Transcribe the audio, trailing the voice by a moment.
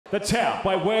The tap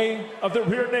by way of the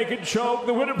rear naked choke,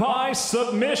 the winner by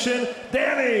submission,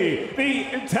 Danny, the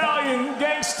Italian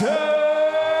Gangster,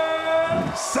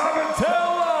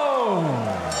 Sabatello.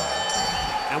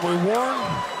 And we warn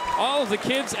all of the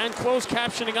kids and closed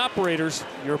captioning operators,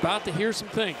 you're about to hear some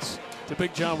things. To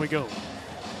Big John we go.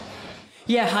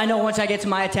 Yeah, I know once I get to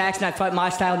my attacks and I fight my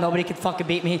style, nobody can fucking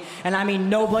beat me. And I mean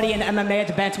nobody in MMA at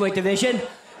the bantamweight division.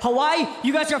 Hawaii,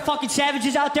 you guys are fucking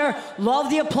savages out there.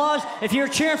 Love the applause. If you're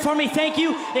cheering for me, thank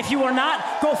you. If you are not,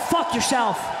 go fuck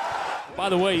yourself. By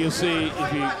the way, you'll see,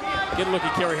 if you get a look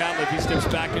at Kerry Hatley, if he steps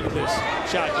back into this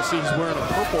shot, you'll see he's wearing a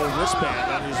purple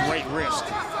wristband on his right wrist.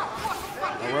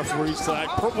 The referee's flag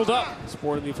purpled up,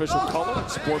 sporting the official color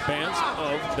and sport bands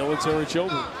of military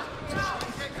children.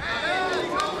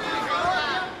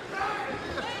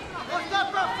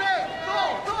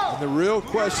 The real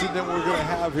question that we're going to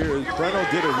have here is Breno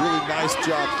did a really nice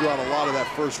job throughout a lot of that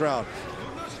first round.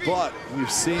 But we've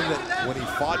seen that when he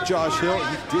fought Josh Hill,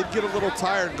 he did get a little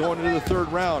tired going into the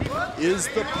third round. Is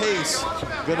the pace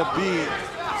going to be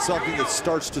something that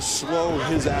starts to slow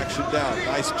his action down?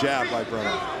 Nice jab by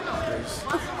Breno.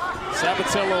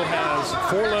 Sabatello has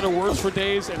 4-letter words for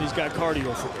days, and he's got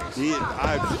cardio for days.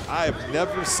 I have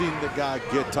never seen the guy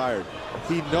get tired.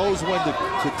 He knows when to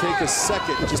take a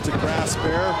second just to grasp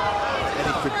air, and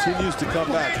he continues to come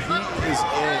back. He is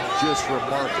in just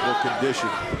remarkable condition,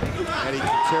 and he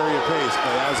can carry a pace.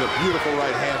 But that was a beautiful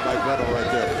right hand by Breno right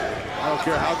there. I don't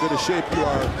care how good a shape you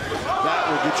are, that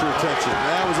will get your attention.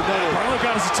 That was another. Breno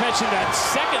got his attention. That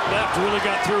second left really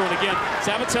got through, and again,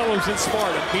 Sabatello's in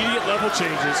smart. Immediate level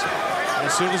changes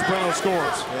as soon as Breno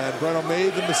scores. And Breno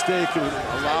made the mistake of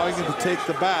allowing him to take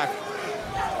the back.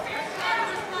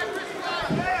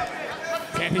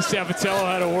 Danny Sabatello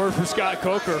had a word for Scott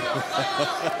Coker.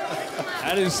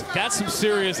 That's some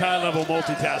serious high-level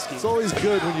multitasking. It's always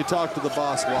good when you talk to the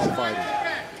boss while fighting.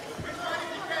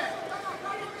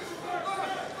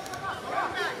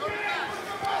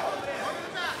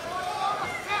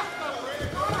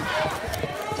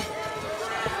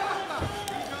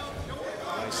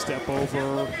 Nice step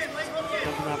over.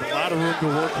 Doesn't have a lot of room to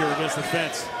work here against the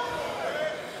fence.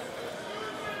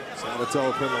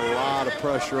 Sabatello putting a lot of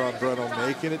pressure on Breno,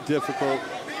 making it difficult.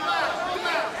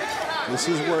 This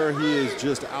is where he is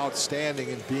just outstanding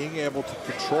in being able to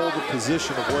control the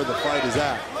position of where the fight is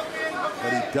at.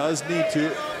 But he does need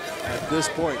to, at this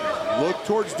point, look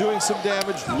towards doing some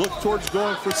damage, look towards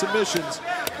going for submissions.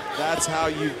 That's how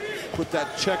you put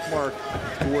that check mark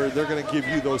to where they're going to give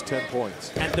you those 10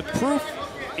 points. And the proof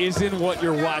is in what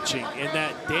you're watching, in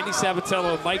that Danny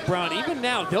Sabatello and Mike Brown, even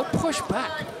now, they'll push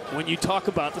back when you talk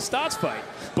about the Stots fight.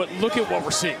 But look at what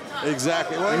we're seeing.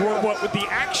 Exactly. What the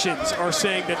actions are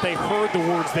saying that they heard the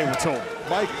words they were told.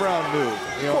 Mike Brown knew.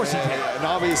 Of course he did. And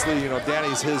obviously,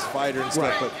 Danny's his fighter and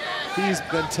stuff, but he's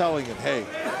been telling him, hey,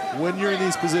 when you're in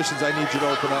these positions, I need you to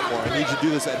open up more. I need you to do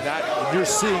this. And you're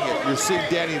seeing it. You're seeing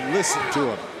Danny listen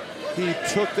to him. He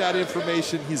took that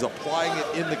information. He's applying it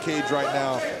in the cage right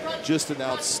now. Just an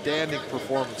outstanding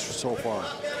performance so far.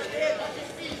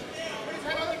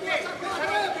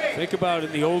 Think about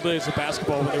in the old days of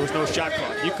basketball when there was no shot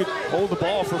clock. You could hold the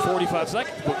ball for 45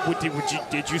 seconds, but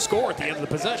did you score at the end of the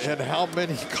possession? And how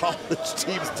many college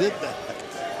teams did that?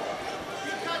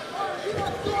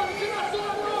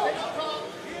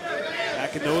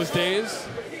 Back in those days,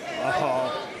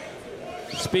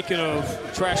 speaking of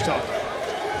trash talk,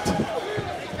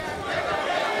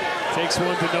 takes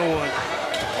one to no one.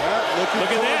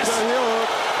 Look at this.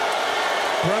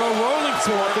 Breno rolling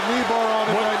toward the knee bar on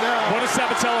it right now. What does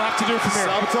Sabatello have to do from here?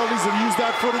 Sabatello needs to use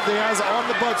that foot that he has on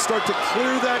the butt, start to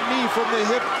clear that knee from the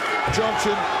hip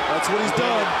junction. That's what he's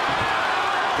done.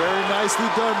 Very nicely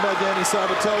done by Danny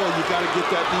Sabatello. You got to get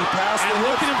that knee past the hip. And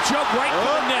look at him jump right to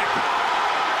the neck.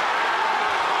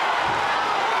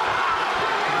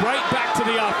 Right back to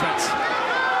the offense.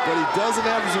 But he doesn't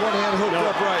have his one hand hooked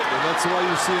up right, and that's why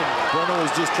you see him. Breno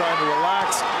is just trying to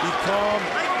relax, be calm.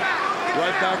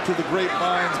 Right back to the great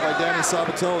minds by Danny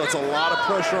Sabatello. That's a lot of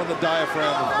pressure on the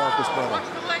diaphragm of Marcos Breno.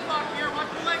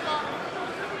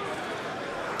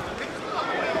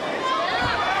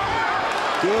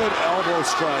 Good elbow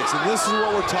strikes, and this is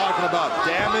what we're talking about.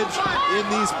 Damage in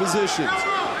these positions.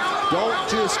 Don't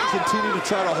just continue to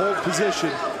try to hold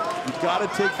position. You've got to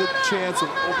take the chance of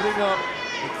opening up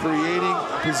and creating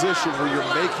a position where you're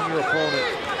making your opponent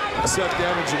accept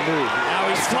damage and move. Now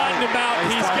he's flattened him out.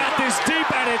 He's got this deep,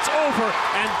 and it's over.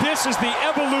 And this is the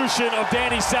evolution of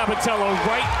Danny Sabatello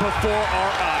right before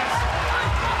our eyes.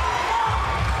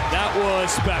 That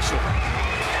was special.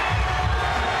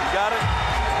 You got it?